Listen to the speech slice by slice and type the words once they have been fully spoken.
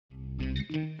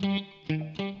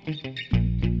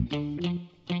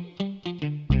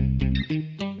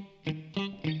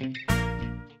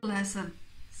Lesson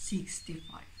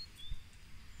 65.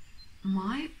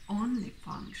 My only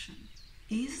function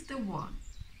is the one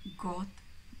God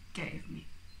gave me.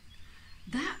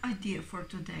 The idea for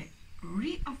today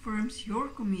reaffirms your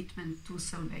commitment to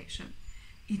salvation.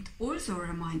 It also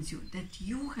reminds you that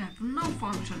you have no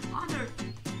function other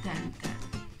than that.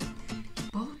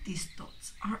 Both these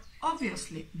thoughts are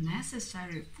obviously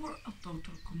necessary for a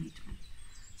total commitment.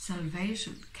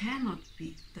 Salvation cannot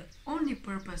be the only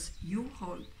purpose you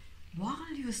hold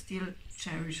while you still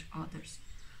cherish others.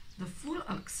 The full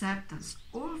acceptance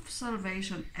of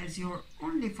salvation as your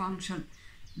only function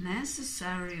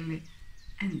necessarily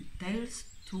entails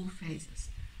two phases: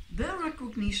 the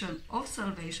recognition of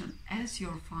salvation as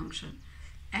your function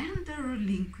and the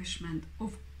relinquishment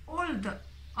of all the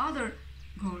other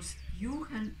goals you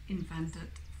have invented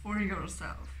for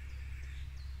yourself.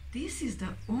 This is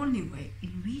the only way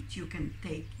in which you can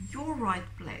take your right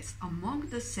place among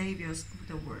the saviors of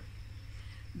the world.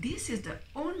 This is the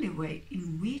only way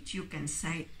in which you can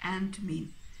say and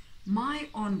mean, my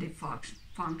only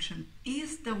function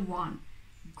is the one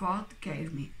God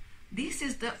gave me. This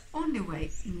is the only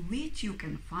way in which you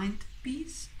can find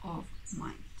peace of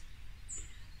mind.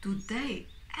 Today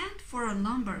and for a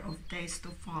number of days to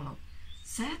follow,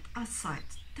 set aside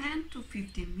 10 to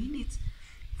 15 minutes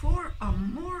for a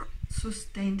more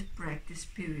sustained practice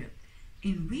period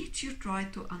in which you try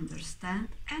to understand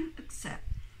and accept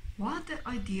what the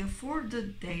idea for the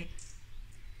day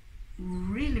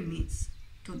really means.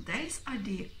 Today's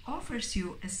idea offers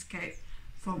you escape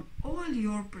from all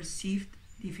your perceived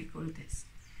difficulties.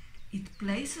 It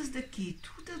places the key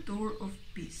to the door of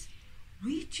peace,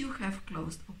 which you have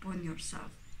closed upon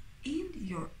yourself, in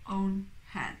your own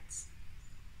hands.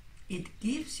 It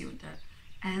gives you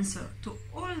the answer to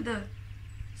all the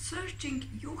searching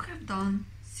you have done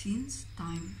since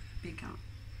time began.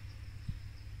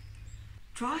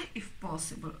 Try, if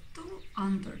possible, to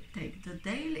undertake the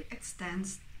daily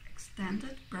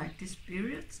extended practice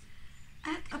periods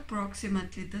at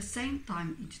approximately the same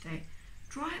time each day.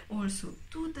 Try also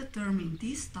to determine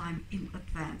this time in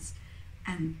advance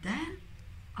and then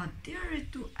adhere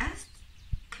it to as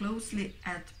closely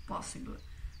as possible.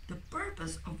 The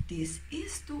purpose of this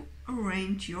is to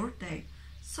arrange your day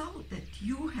so that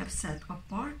you have set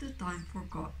apart the time for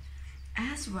God,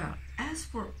 as well as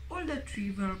for all the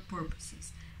trivial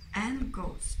purposes and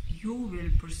goals you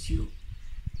will pursue.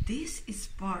 This is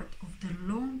part of the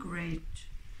long-range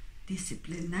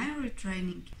disciplinary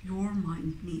training your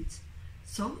mind needs,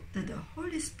 so that the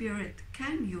Holy Spirit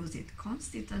can use it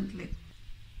constantly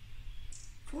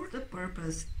for the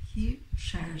purpose He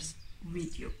shares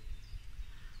with you.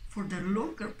 For the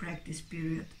longer practice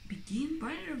period, begin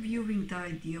by reviewing the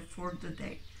idea for the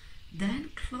day. Then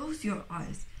close your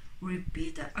eyes,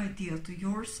 repeat the idea to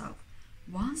yourself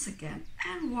once again,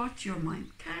 and watch your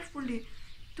mind carefully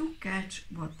to catch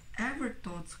whatever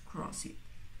thoughts cross it.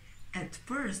 At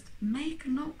first, make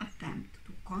no attempt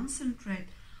to concentrate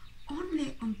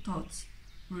only on thoughts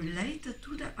related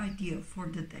to the idea for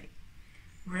the day.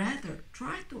 Rather,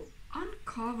 try to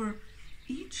uncover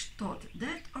each thought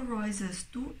that arises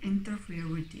to interfere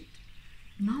with it.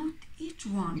 Note each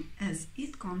one as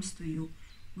it comes to you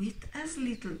with as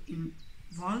little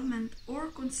involvement or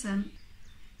consent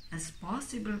as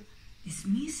possible,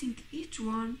 dismissing each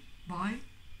one by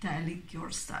telling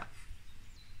yourself,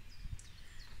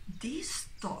 this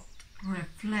thought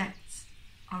reflects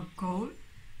a goal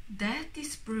that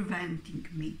is preventing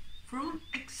me from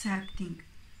accepting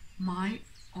my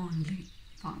only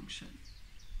function.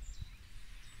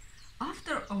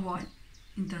 After a while,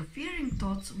 interfering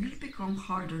thoughts will become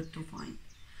harder to find.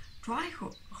 Try,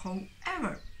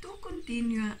 however, to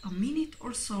continue a minute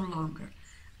or so longer,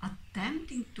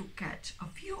 attempting to catch a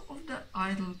few of the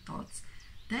idle thoughts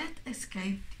that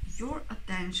escaped your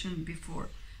attention before,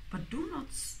 but do not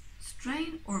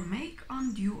strain or make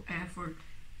undue effort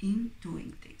in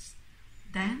doing this.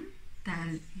 Then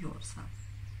tell yourself,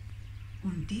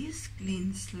 on this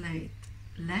clean slate,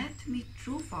 let me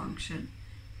true function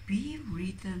be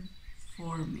written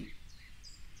for me.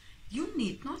 You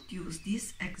need not use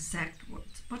these exact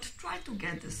words, but try to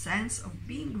get the sense of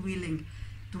being willing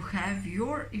to have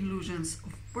your illusions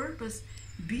of purpose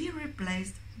be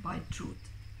replaced by truth.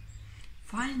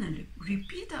 Finally,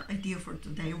 repeat the idea for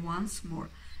today once more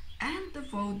and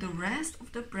devote the rest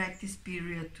of the practice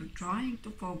period to trying to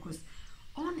focus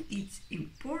on its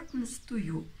importance to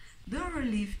you. The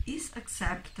relief its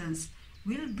acceptance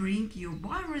will bring you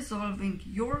by resolving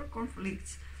your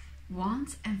conflicts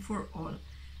once and for all,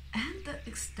 and the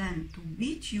extent to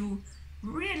which you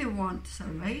really want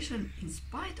salvation in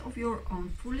spite of your own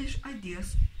foolish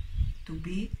ideas to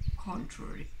be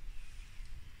contrary.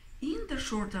 In the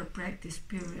shorter practice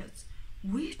periods,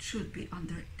 which should be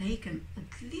undertaken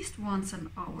at least once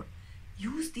an hour,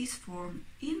 use this form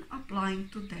in applying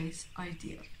today's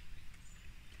idea.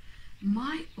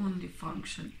 My only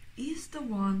function is the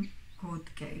one God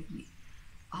gave me.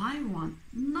 I want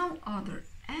no other,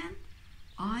 and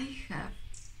I have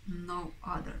no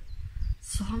other.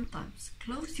 Sometimes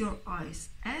close your eyes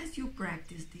as you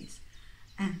practice this,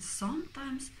 and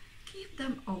sometimes keep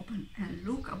them open and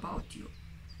look about you.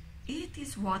 It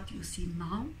is what you see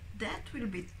now that will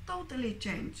be totally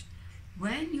changed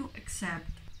when you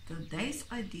accept today's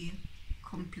idea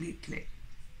completely.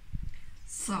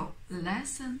 So,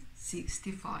 lesson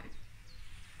 65.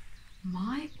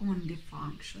 My only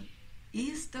function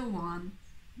is the one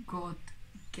God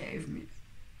gave me.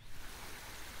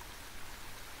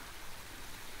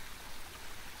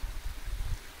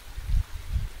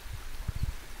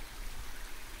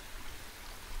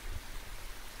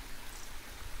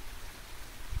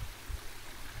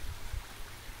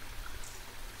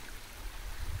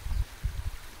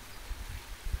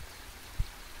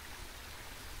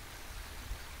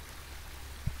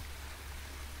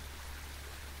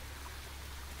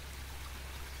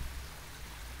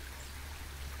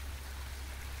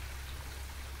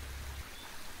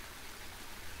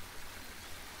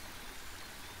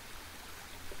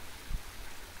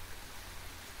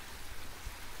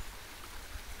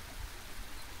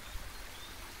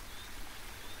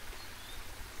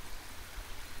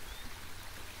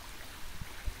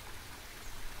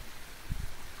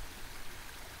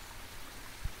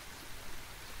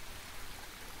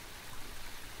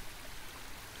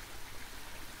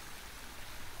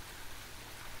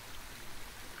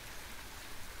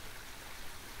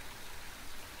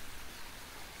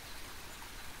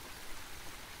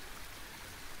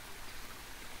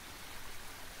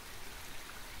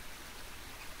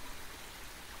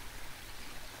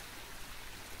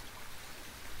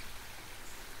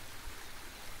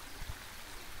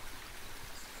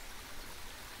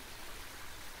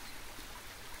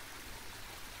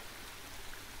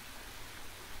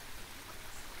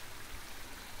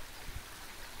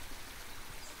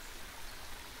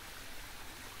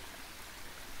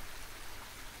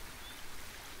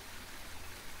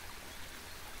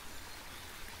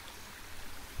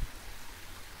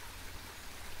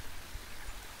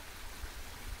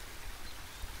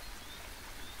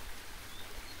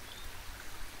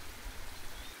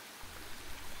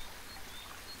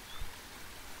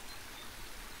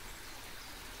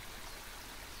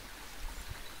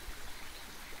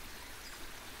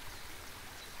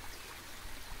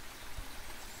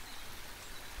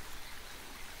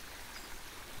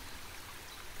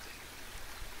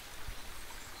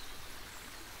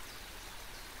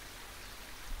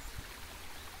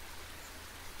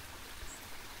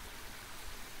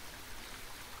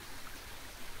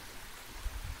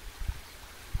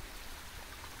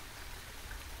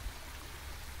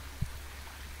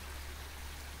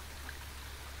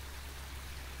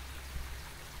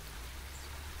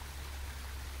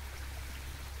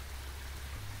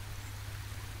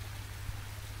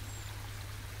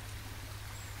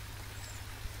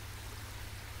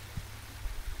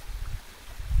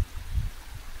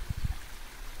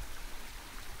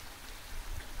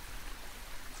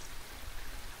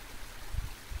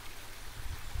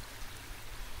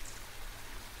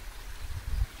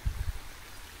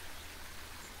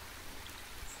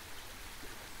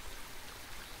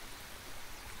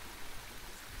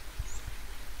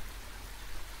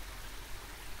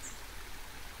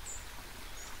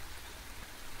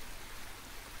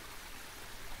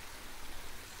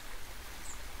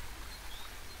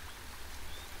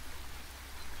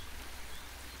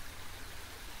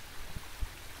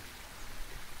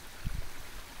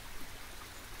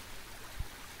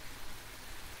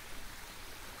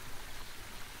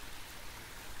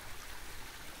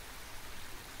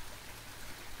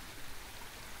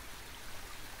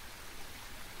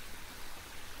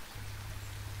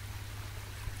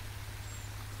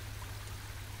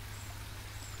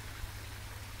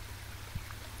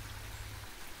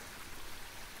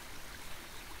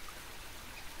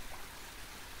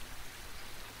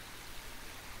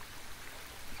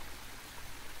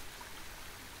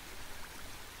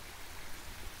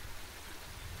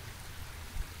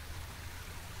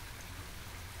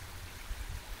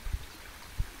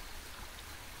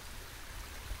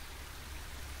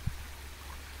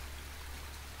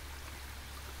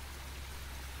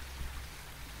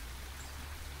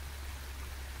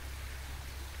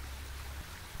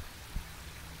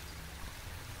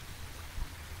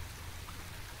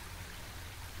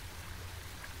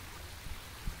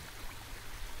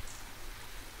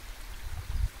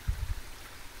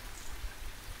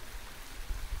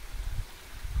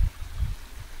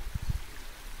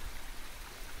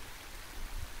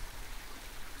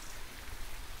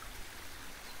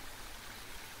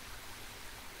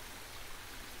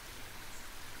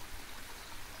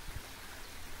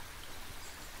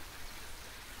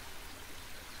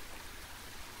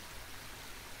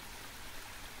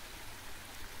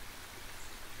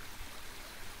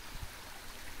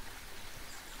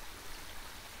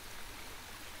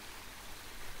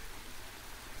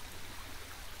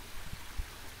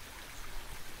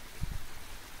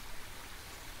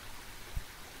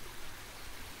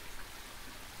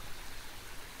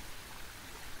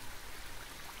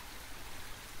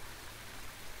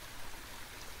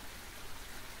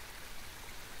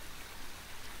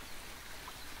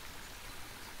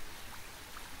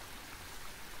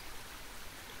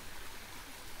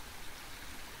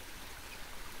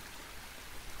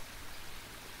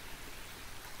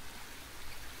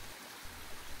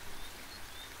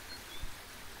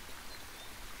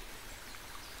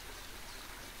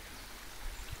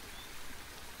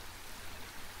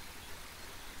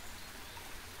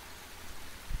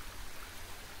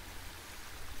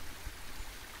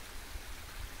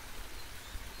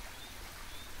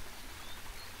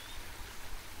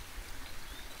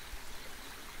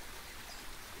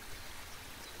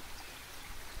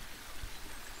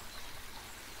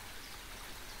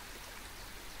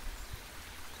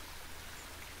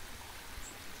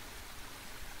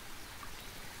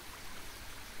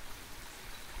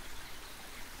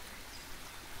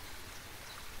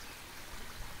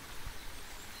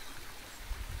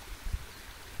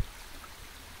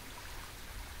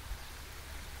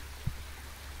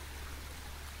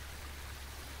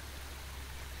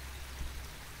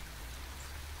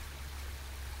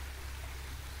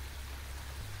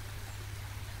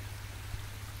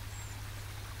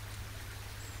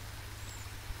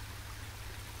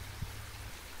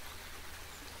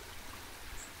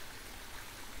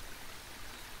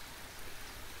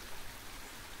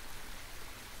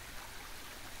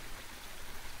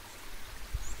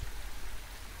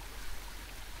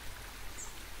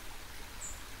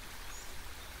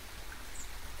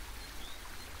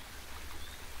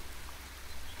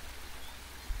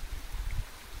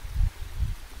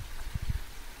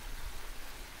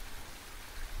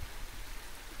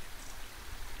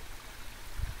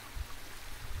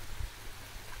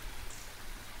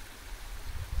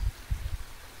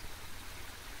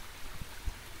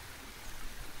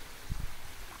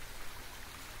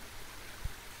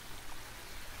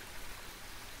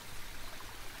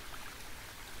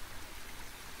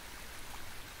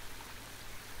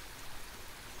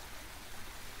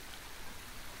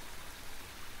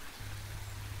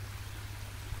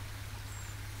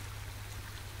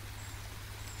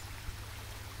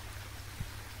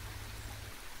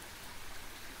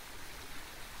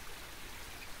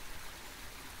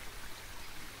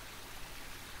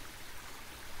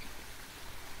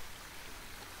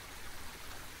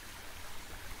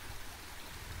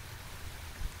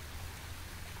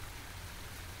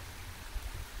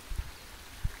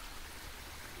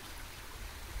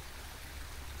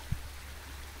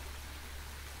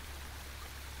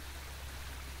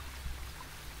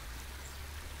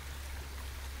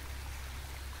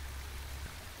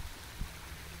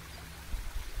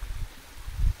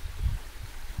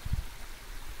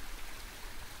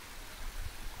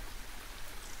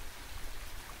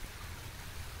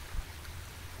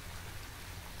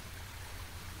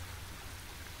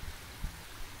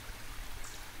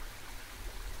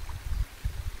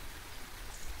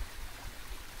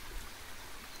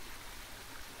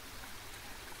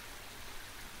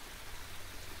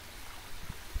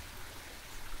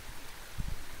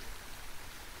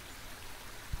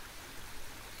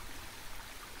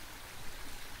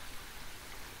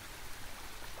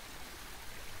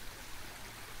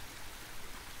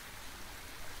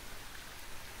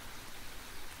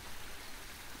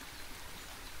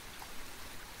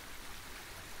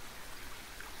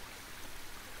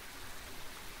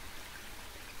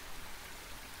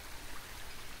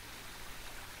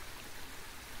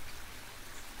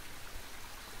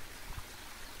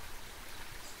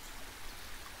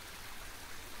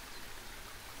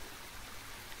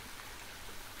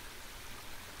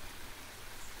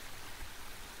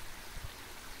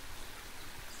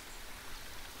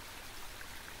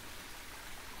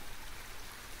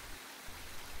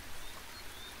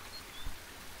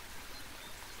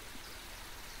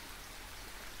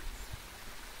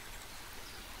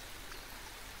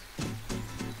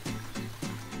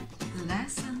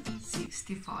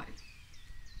 65.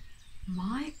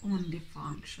 My only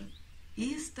function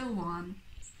is the one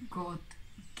God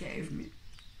gave me.